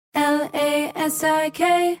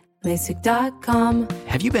LASIK, LASIK.com.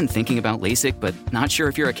 Have you been thinking about LASIK but not sure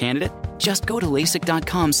if you're a candidate? Just go to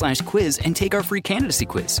LASIK.com/quiz and take our free candidacy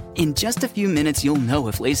quiz. In just a few minutes, you'll know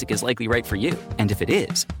if LASIK is likely right for you. And if it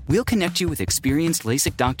is, we'll connect you with experienced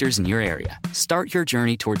LASIK doctors in your area. Start your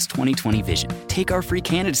journey towards 20/20 vision. Take our free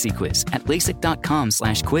candidacy quiz at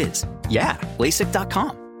LASIK.com/quiz. Yeah,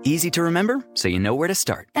 LASIK.com. Easy to remember, so you know where to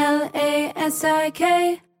start.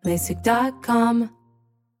 LASIK, LASIK.com.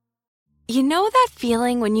 You know that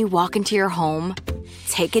feeling when you walk into your home,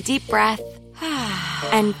 take a deep breath,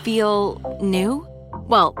 and feel new?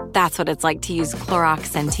 Well, that's what it's like to use Clorox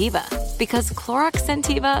Scentiva. Because Clorox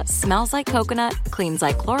Scentiva smells like coconut, cleans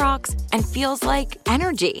like Clorox, and feels like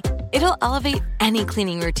energy. It'll elevate any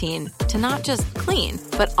cleaning routine to not just clean,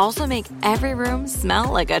 but also make every room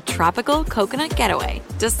smell like a tropical coconut getaway.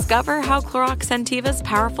 Discover how Clorox Scentiva's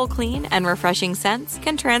powerful clean and refreshing scents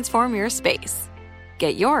can transform your space.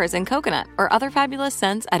 Get yours in coconut or other fabulous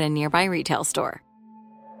scents at a nearby retail store.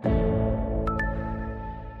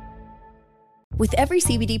 With every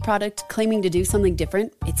CBD product claiming to do something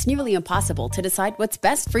different, it's nearly impossible to decide what's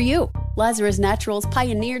best for you. Lazarus Naturals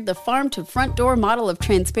pioneered the farm-to-front-door model of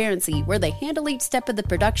transparency, where they handle each step of the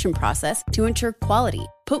production process to ensure quality,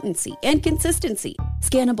 potency, and consistency.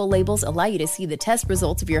 Scannable labels allow you to see the test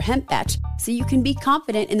results of your hemp batch, so you can be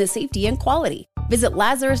confident in the safety and quality. Visit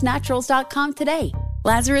LazarusNaturals.com today.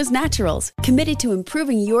 Lazarus Naturals, committed to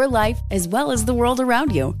improving your life as well as the world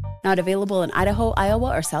around you. Not available in Idaho,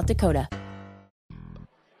 Iowa, or South Dakota.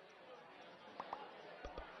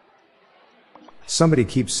 Somebody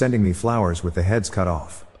keeps sending me flowers with the heads cut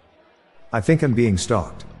off. I think I'm being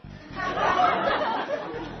stalked.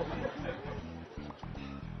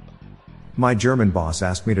 My German boss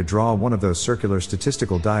asked me to draw one of those circular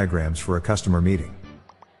statistical diagrams for a customer meeting.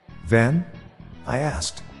 When? I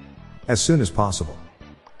asked. As soon as possible.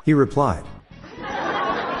 He replied.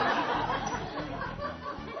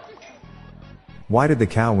 Why did the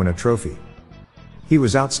cow win a trophy? He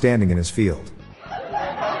was outstanding in his field.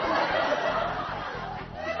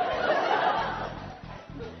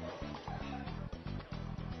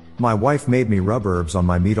 My wife made me rub herbs on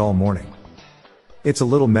my meat all morning. It's a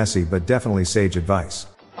little messy, but definitely sage advice.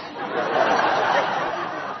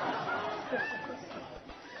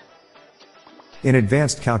 In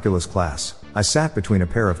advanced calculus class, I sat between a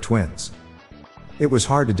pair of twins. It was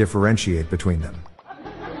hard to differentiate between them.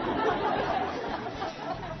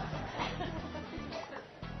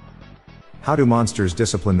 How do monsters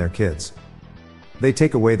discipline their kids? They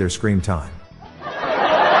take away their screen time.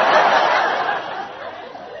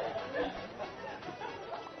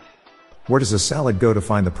 Where does a salad go to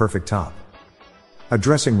find the perfect top? A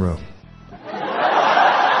dressing room.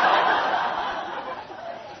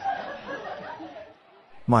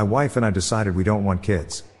 My wife and I decided we don't want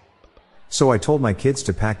kids. So I told my kids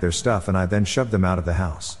to pack their stuff, and I then shoved them out of the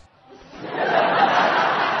house.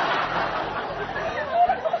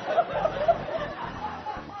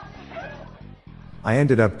 I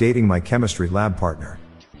ended up dating my chemistry lab partner.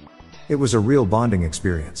 It was a real bonding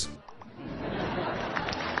experience.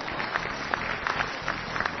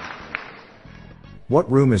 What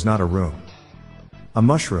room is not a room? A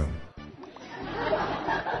mushroom.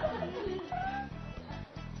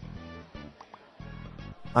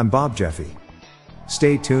 I'm Bob Jeffy.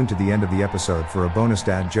 Stay tuned to the end of the episode for a bonus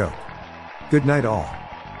dad joke. Good night all.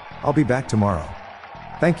 I'll be back tomorrow.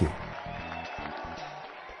 Thank you.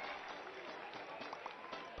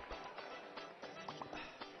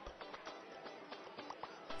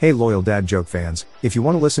 Hey loyal dad joke fans, if you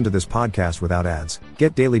want to listen to this podcast without ads,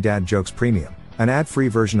 get Daily Dad Jokes Premium, an ad-free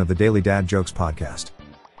version of the Daily Dad Jokes podcast.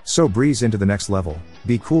 So breeze into the next level,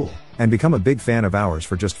 be cool, and become a big fan of ours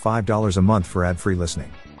for just $5 a month for ad-free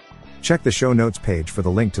listening. Check the show notes page for the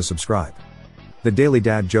link to subscribe. The Daily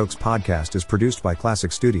Dad Jokes podcast is produced by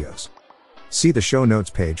Classic Studios. See the show notes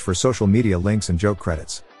page for social media links and joke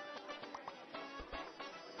credits.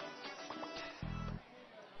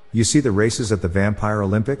 You see the races at the Vampire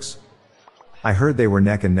Olympics? I heard they were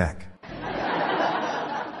neck and neck.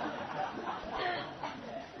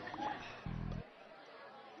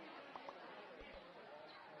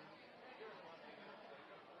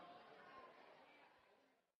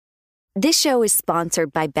 This show is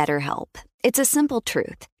sponsored by BetterHelp. It's a simple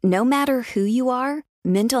truth. No matter who you are,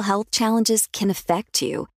 mental health challenges can affect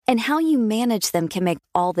you, and how you manage them can make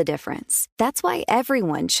all the difference. That's why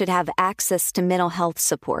everyone should have access to mental health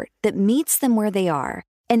support that meets them where they are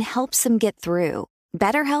and helps them get through.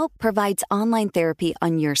 BetterHelp provides online therapy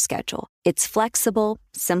on your schedule. It's flexible,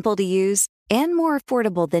 simple to use, and more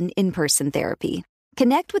affordable than in-person therapy.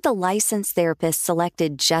 Connect with a licensed therapist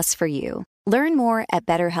selected just for you. Learn more at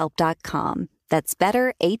BetterHelp.com. That's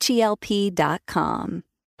BetterHelp.com.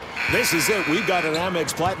 This is it. We've got an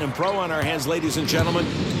Amex Platinum Pro on our hands, ladies and gentlemen.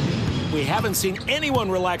 We haven't seen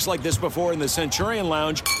anyone relax like this before in the Centurion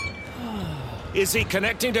Lounge. Is he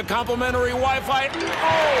connecting to complimentary Wi-Fi? Oh, my!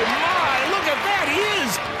 Look at that! He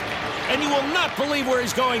is! And you will not believe where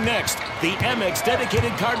he's going next. The Amex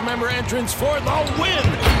dedicated card member entrance for the win!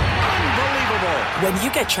 Unbelievable! When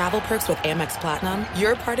you get travel perks with Amex Platinum,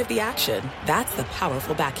 you're part of the action. That's the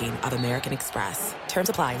powerful backing of American Express. Terms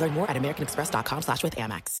apply. Learn more at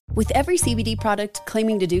americanexpress.com/withAmex. With every CBD product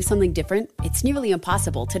claiming to do something different, it's nearly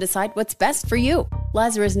impossible to decide what's best for you.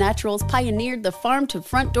 Lazarus Naturals pioneered the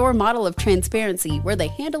farm-to-front-door model of transparency, where they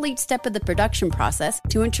handle each step of the production process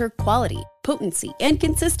to ensure quality, potency, and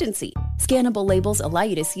consistency. Scannable labels allow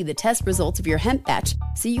you to see the test results of your hemp batch,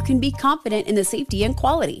 so you can be confident in the safety and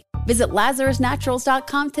quality. Visit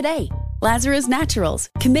LazarusNaturals.com today. Lazarus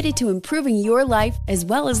Naturals, committed to improving your life as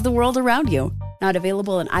well as the world around you. Not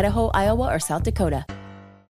available in Idaho, Iowa, or South Dakota.